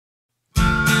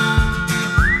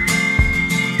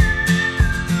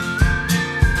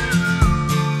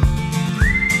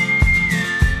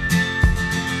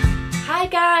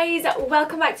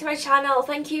welcome back to my channel.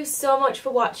 Thank you so much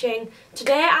for watching.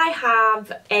 Today I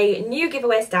have a new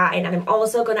giveaway starting and I'm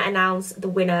also going to announce the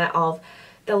winner of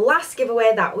the last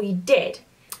giveaway that we did.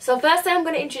 So firstly I'm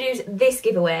going to introduce this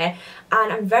giveaway,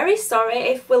 and I'm very sorry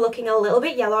if we're looking a little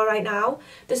bit yellow right now.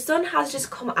 The sun has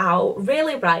just come out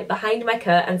really bright behind my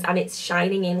curtains and it's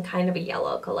shining in kind of a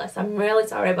yellow colour, so I'm really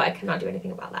sorry, but I cannot do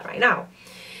anything about that right now.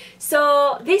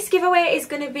 So this giveaway is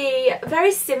going to be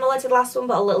very similar to the last one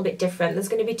but a little bit different. There's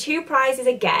going to be two prizes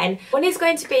again. One is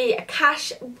going to be a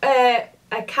cash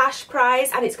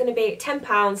prize, and it's going to be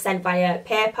 £10 sent via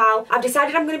PayPal. I've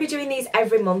decided I'm going to be doing these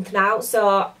every month now,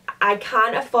 so I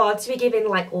can't afford to be giving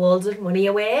like loads of money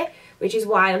away, which is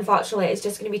why unfortunately it's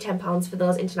just going to be £10 for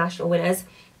those international winners.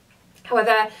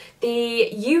 However,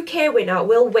 the UK winner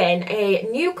will win a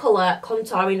new colour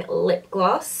contouring lip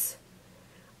gloss.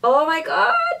 Oh my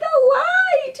god, the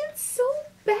light! It's so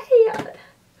bad.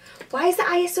 Why is the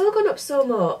ISO gone up so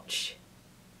much?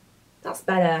 That's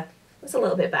better. That's a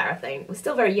little bit better, I think. We're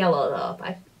still very yellow though,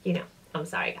 but you know, I'm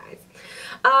sorry guys.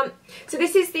 So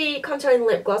this is the contouring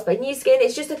lip gloss by New Skin.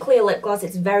 It's just a clear lip gloss.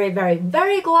 It's very, very,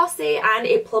 very glossy and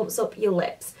it plumps up your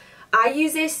lips. I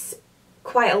use this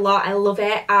quite a lot. I love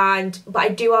it, but I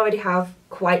do already have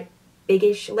quite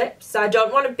biggish lips, so I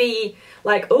don't want to be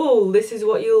like, oh, this is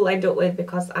what you'll end up with,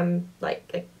 because I'm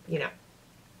like you know,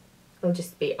 I'll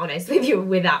just be honest with you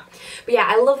with that. But yeah,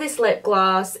 I love this lip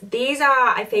gloss. These are,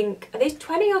 I think, are these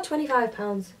 20 or 25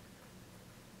 pounds?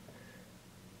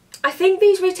 I think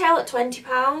these retail at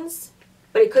 £20,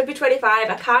 but it could be 25.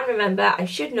 I can't remember. I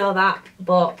should know that,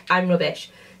 but I'm rubbish,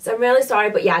 so I'm really sorry.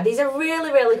 But yeah, these are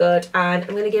really, really good, and I'm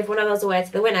going to give one of those away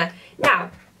to the winner.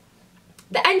 Now,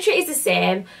 the entry is the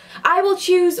same. I will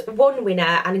choose one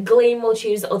winner and Gleam will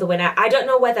choose the other winner. I don't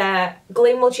know whether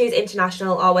Gleam will choose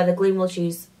international or whether Gleam will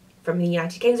choose from the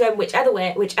United Kingdom. Whichever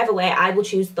way, I will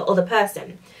choose the other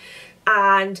person.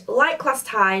 And like last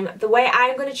time, the way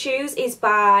I'm going to choose is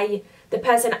by the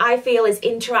person I feel is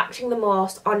interacting the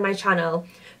most on my channel.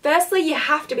 Firstly, you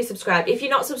have to be subscribed. If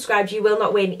you're not subscribed, you will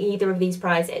not win either of these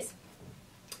prizes.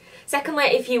 Secondly,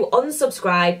 if you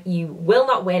unsubscribe, you will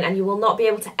not win and you will not be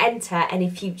able to enter any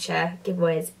future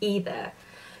giveaways either.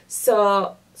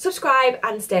 So subscribe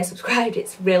and stay subscribed.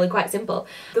 It's really quite simple.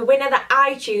 The winner that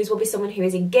I choose will be someone who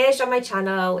is engaged on my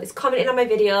channel, is commenting on my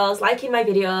videos, liking my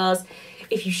videos.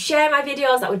 If you share my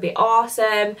videos, that would be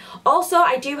awesome. Also,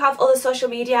 I do have other social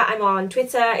media. I'm on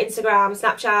Twitter, Instagram,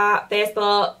 Snapchat,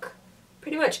 Facebook,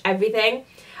 pretty much everything.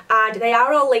 And they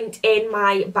are all linked in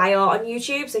my bio on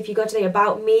YouTube. So if you go to the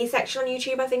About Me section on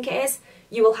YouTube, I think it is,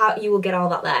 you will get all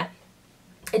that there.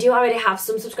 I do already have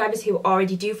some subscribers who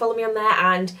already do follow me on there,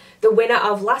 and the winner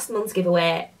of last month's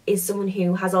giveaway is someone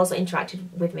who has also interacted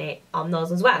with me on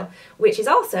those as well, which is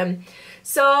awesome.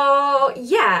 So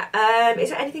yeah, is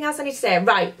there anything else I need to say?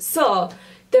 Right, so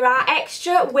there are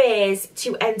extra ways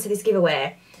to enter this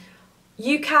giveaway.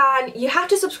 You have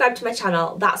to subscribe to my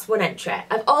channel, that's one entry.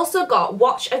 I've also got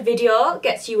watch a video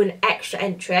gets you an extra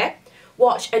entry.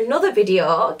 Watch another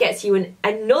video gets you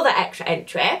another extra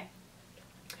entry.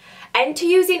 Enter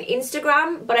using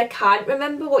Instagram, but I can't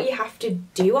remember what you have to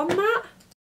do on that.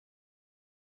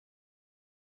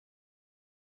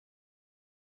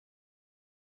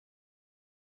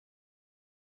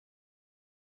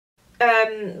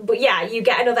 But yeah, you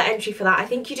get another entry for that. I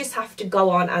think you just have to go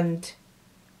on and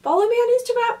follow me on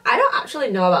Instagram. I don't actually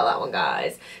know about that one,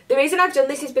 guys. The reason I've done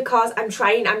this is because I'm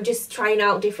just trying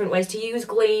out different ways to use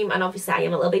Gleam, and obviously I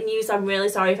am a little bit new, so I'm really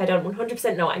sorry if I don't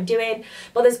 100% know what I'm doing.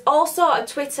 But there's also a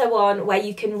Twitter one where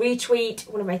you can retweet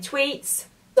one of my tweets.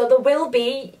 So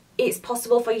it's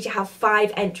possible for you to have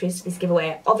 5 entries to this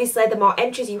giveaway. Obviously, the more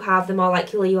entries you have, the more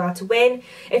likely you are to win.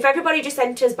 If everybody just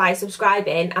enters by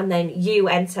subscribing and then you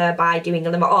enter by doing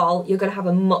them all, you're going to have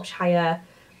a much higher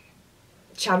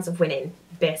chance of winning,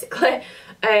 basically.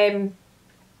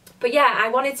 But yeah, I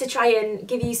wanted to try and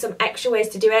give you some extra ways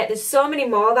to do it. There's so many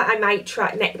more that I might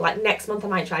try, like next month I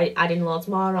might try adding loads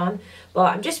more on,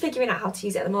 but I'm just figuring out how to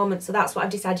use it at the moment, so that's what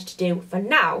I've decided to do for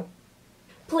now.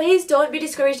 Please don't be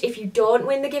discouraged if you don't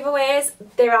win the giveaways.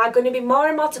 There are going to be more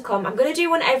and more to come. I'm going to do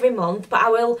one every month, but I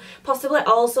will possibly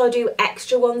also do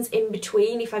extra ones in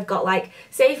between if I've got, like,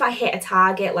 say if I hit a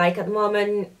target. Like at the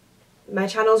moment my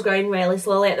channel's growing really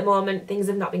slowly at the moment, things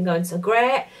have not been going so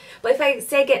great, but if I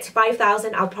say get to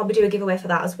 5,000, I'll probably do a giveaway for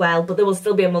that as well, but there will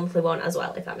still be a monthly one as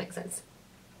well, if that makes sense.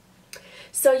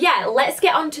 So yeah, let's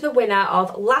get on to the winner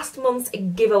of last month's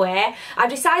giveaway. I've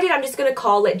decided I'm just going to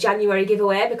call it January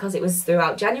giveaway because it was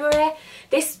throughout January.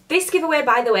 This giveaway,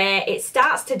 by the way, it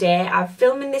starts today. I'm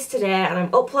filming this today and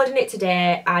I'm uploading it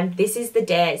today, and this is the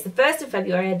day. It's the 1st of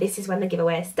February. This is when the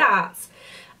giveaway starts.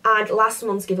 and last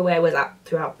month's giveaway was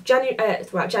throughout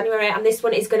January, and this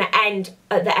one is going to end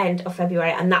at the end of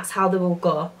February, and that's how they will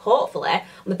go. Hopefully on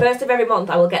the 1st of every month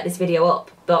I will get this video up,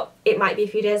 but it might be a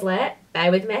few days late,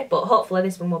 bear with me, but hopefully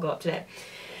this one will go up today.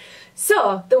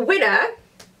 So the winner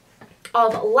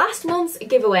of last month's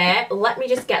giveaway, let me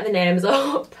just get the names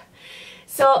up.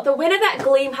 So the winner that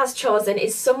Gleam has chosen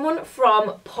is someone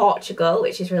from Portugal,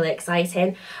 which is really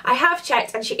exciting. I have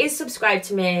checked and she is subscribed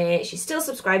to me. She's still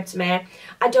subscribed to me.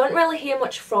 I don't really hear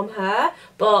much from her,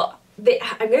 but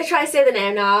I'm going to try to say the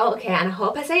name now, okay, and I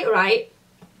hope I say it right.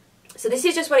 So this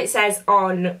is just what it says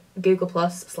on Google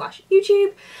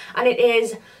Plus/YouTube, and it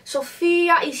is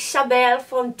Sofia Isabel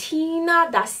Fontina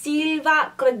da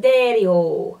Silva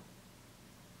Cordeiro.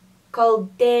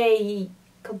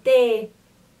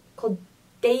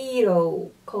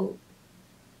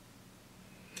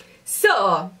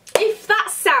 So, if that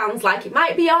sounds like it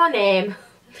might be your name,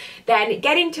 then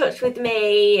get in touch with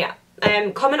me,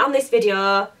 comment on this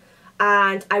video,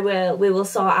 and we will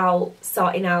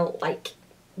sorting out like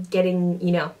getting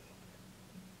you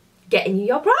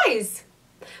your prize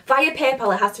via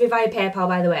PayPal. It has to be via PayPal,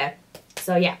 by the way.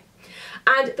 So yeah.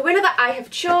 And the winner that I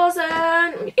have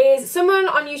chosen is someone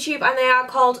on YouTube, and they are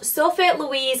called Sophie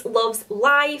Louise Loves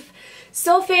Life.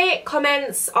 Sophie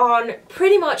comments on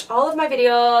pretty much all of my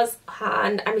videos,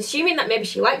 and I'm assuming that maybe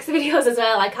she likes the videos as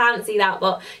well. I can't see that,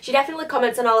 but she definitely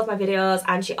comments on all of my videos,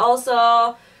 and she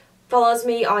also follows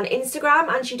me on Instagram,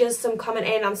 and she does some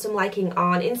commenting and some liking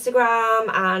on Instagram,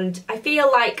 and I feel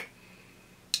like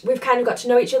we've kind of got to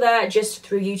know each other just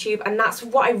through YouTube, and that's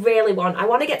what I really want. I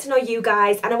want to get to know you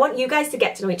guys, and I want you guys to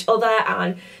get to know each other,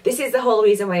 and this is the whole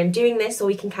reason why I'm doing this, so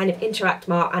we can kind of interact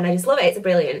more, and I just love it. It's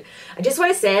brilliant. I just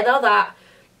want to say though that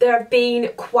there have been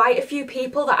quite a few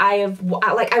people that I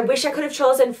wish I could have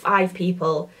chosen 5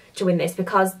 people to win this,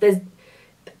 because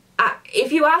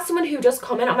if you are someone who does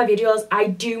comment on my videos, I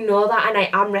do know that, and I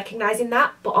am recognising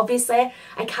that, but obviously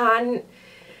I can't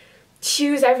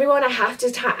choose everyone. I have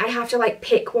to like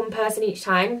pick one person each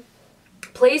time.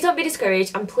 Please don't be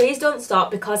discouraged, and please don't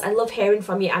stop, because I love hearing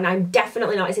from you, and I'm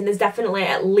definitely noticing there's definitely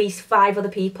at least 5 other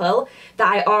people that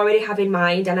I already have in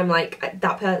mind, and I'm like,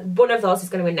 one of those is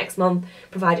going to win next month,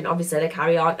 providing obviously they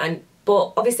carry on.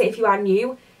 But obviously if you are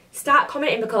new, start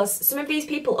commenting, because some of these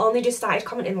people only just started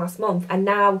commenting last month, and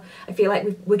now I feel like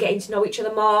we're getting to know each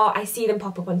other more. I see them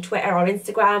pop up on Twitter or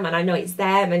Instagram, and I know it's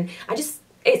them, and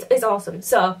it's awesome.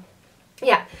 So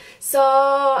yeah, so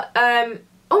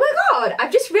oh my god,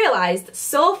 I've just realised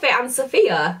Sophie and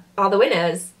Sophia are the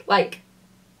winners. Like,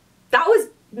 that was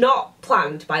not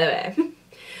planned, by the way.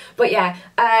 But yeah,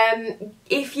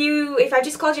 if I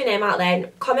just called your name out,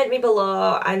 then comment me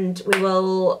below, and we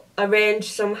will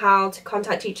arrange somehow to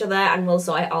contact each other, and we'll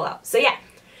sort it all out. So yeah,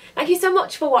 thank you so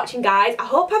much for watching, guys. I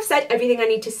hope I've said everything I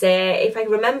need to say. If I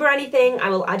remember anything, I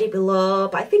will add it below,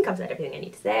 but I think I've said everything I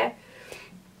need to say.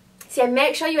 So yeah,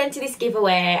 make sure you enter this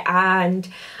giveaway, and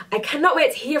I cannot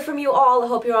wait to hear from you all. I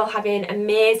hope you're all having an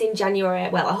amazing January.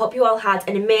 Well, I hope you all had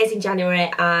an amazing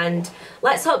January, and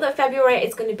let's hope that February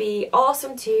is going to be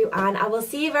awesome too, and I will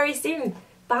see you very soon.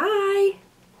 Bye!